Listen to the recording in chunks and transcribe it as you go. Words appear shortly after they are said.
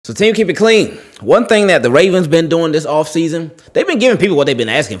So team, keep it clean. One thing that the Ravens been doing this offseason, they've been giving people what they've been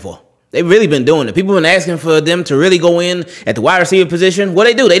asking for. They've really been doing it. People have been asking for them to really go in at the wide receiver position. What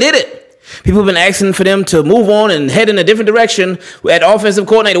they do, they did it. People have been asking for them to move on and head in a different direction at offensive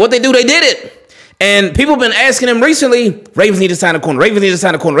coordinator. What they do, they did it. And people have been asking them recently, Ravens need to sign a corner, Ravens need to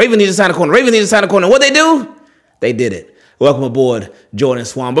sign a corner, Ravens need to sign a corner, Ravens need to sign a corner. What they do, they did it. Welcome aboard, Jordan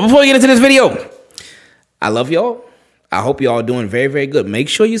Swann. But before we get into this video, I love y'all. I hope y'all doing very, very good. Make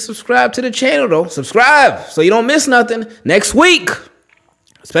sure you subscribe to the channel, though. Subscribe so you don't miss nothing next week.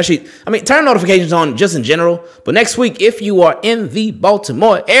 Especially, turn notifications on just in general. But next week, if you are in the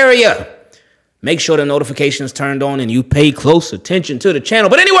Baltimore area, make sure the notifications turned on and you pay close attention to the channel.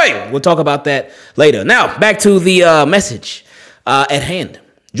 But anyway, we'll talk about that later. Now, back to the message at hand.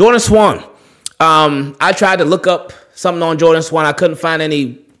 Jordan Swann. I tried to look up something on Jordan Swann. I couldn't find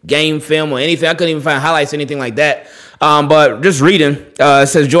any game film or anything. I couldn't even find highlights or anything like that. But just reading, it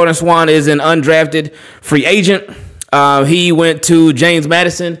says Jordan Swann is an undrafted free agent. He went to James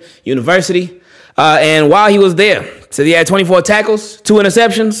Madison University. And while he was there, so he had 24 tackles, 2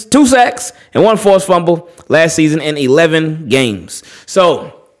 interceptions, 2 sacks, and 1 forced fumble last season in 11 games.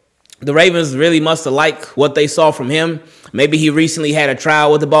 So the Ravens really must have liked what they saw from him. Maybe he recently had a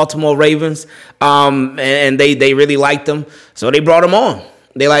trial with the Baltimore Ravens, and they really liked him. So they brought him on.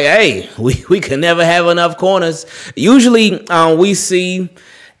 They're like, hey, we can never have enough corners. Usually we see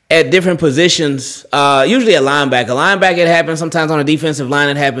at different positions, usually at linebacker. Linebacker, it happens. Sometimes on the defensive line,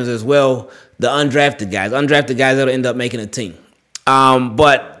 it happens as well. The undrafted guys that'll end up making a team.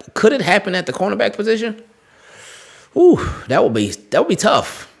 But could it happen at the cornerback position? Ooh, that would be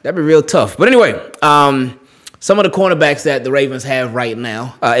tough. That'd be real tough. But anyway, some of the cornerbacks that the Ravens have right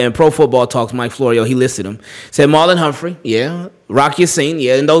now, in Pro Football Talks, Mike Florio, he listed them. Said Marlon Humphrey, yeah. Rock Ya-Sin,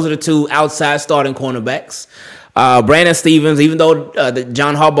 yeah. And those are the 2 outside starting cornerbacks. Brandon Stevens, even though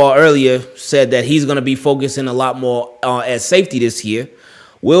John Harbaugh earlier said that he's going to be focusing a lot more at safety this year.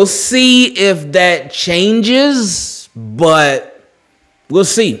 We'll see if that changes, but we'll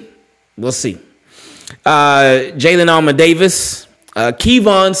see. We'll see. Jalen Armour-Davis,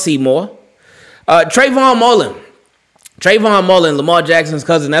 Kevon Seymour, Trayvon Mullen, Lamar Jackson's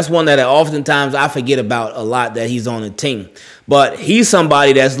cousin. That's one that oftentimes I forget about a lot, that he's on the team. But he's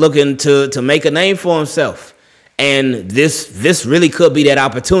somebody that's looking to make a name for himself. And this really could be that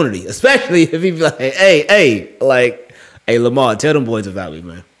opportunity, especially if he be like, hey, Lamar, tell them boys about me,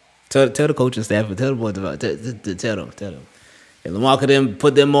 man. Tell the coaching staff, tell the boys about it. Tell them. And Lamar could then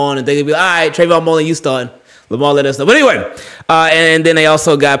put them on, and they could be, all right, Trayvon Mullen, you starting. Lamar let us know. But anyway, and then they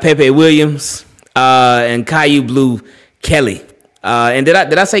also got Pepe Williams and Caillou Blue Kelly. And did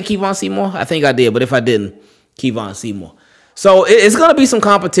I say Kevon Seymour? I think I did, but if I didn't, Kevon Seymour. So it's going to be some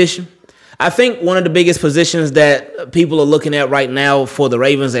competition. I think one of the biggest positions that people are looking at right now for the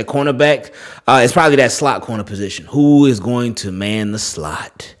Ravens at cornerback is probably that slot corner position. Who is going to man the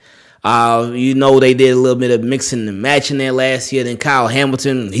slot? They did a little bit of mixing and matching there last year. Then Kyle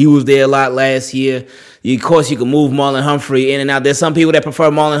Hamilton, he was there a lot last year. Of course, you can move Marlon Humphrey in and out. There's some people that prefer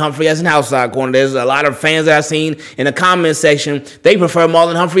Marlon Humphrey as an outside corner. There's a lot of fans that I've seen in the comment section. They prefer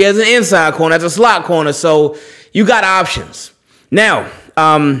Marlon Humphrey as an inside corner, as a slot corner. So you got options. Now,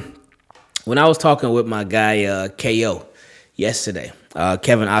 when I was talking with my guy KO yesterday,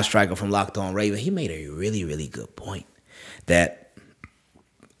 Kevin Ostreicher from Locked On Raven, he made a really, really good point that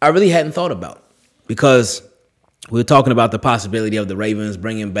I really hadn't thought about, because we were talking about the possibility of the Ravens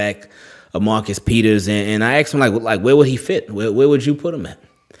bringing back Marcus Peters, and I asked him, like where would he fit? Where would you put him at?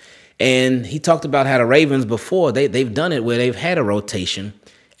 And he talked about how the Ravens before, they've done it where they've had a rotation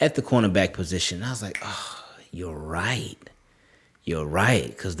at the cornerback position. And I was like, oh, you're right. You're right,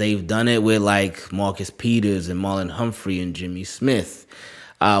 because they've done it with like Marcus Peters and Marlon Humphrey and Jimmy Smith,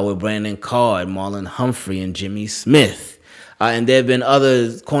 with Brandon Carr and Marlon Humphrey and Jimmy Smith. And there have been other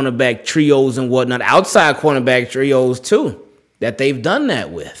cornerback trios and whatnot, outside cornerback trios too, that they've done that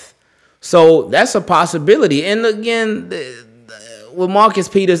with. So that's a possibility. And again, with Marcus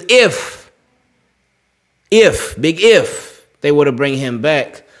Peters, if they were to bring him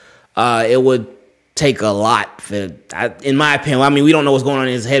back, it would take a lot in my opinion. We don't know what's going on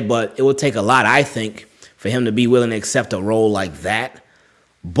in his head, but it would take a lot, I think, for him to be willing to accept a role like that.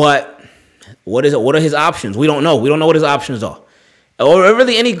 But what are his options? We don't know. We don't know what his options are. Or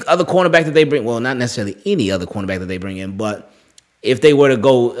really any other cornerback that they bring. Well, not necessarily any other cornerback that they bring in, but if they were to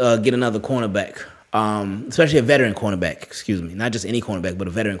go get another cornerback, especially a veteran cornerback, not just any cornerback, but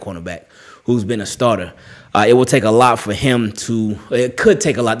a veteran cornerback who's been a starter, it will take a lot for him to, it could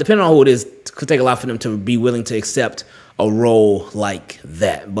take a lot, depending on who it is, it could take a lot for them to be willing to accept a role like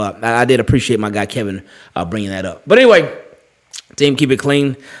that. But I did appreciate my guy Kevin bringing that up. But anyway, Team keep it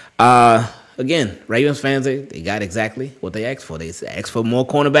clean. Again, Ravens fans, they got exactly what they asked for. They asked for more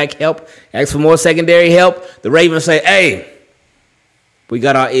cornerback help, asked for more secondary help. The Ravens say, hey, we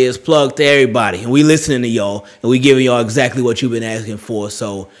got our ears plugged to everybody, and we listening to y'all, and we giving y'all exactly what you've been asking for,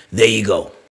 so there you go.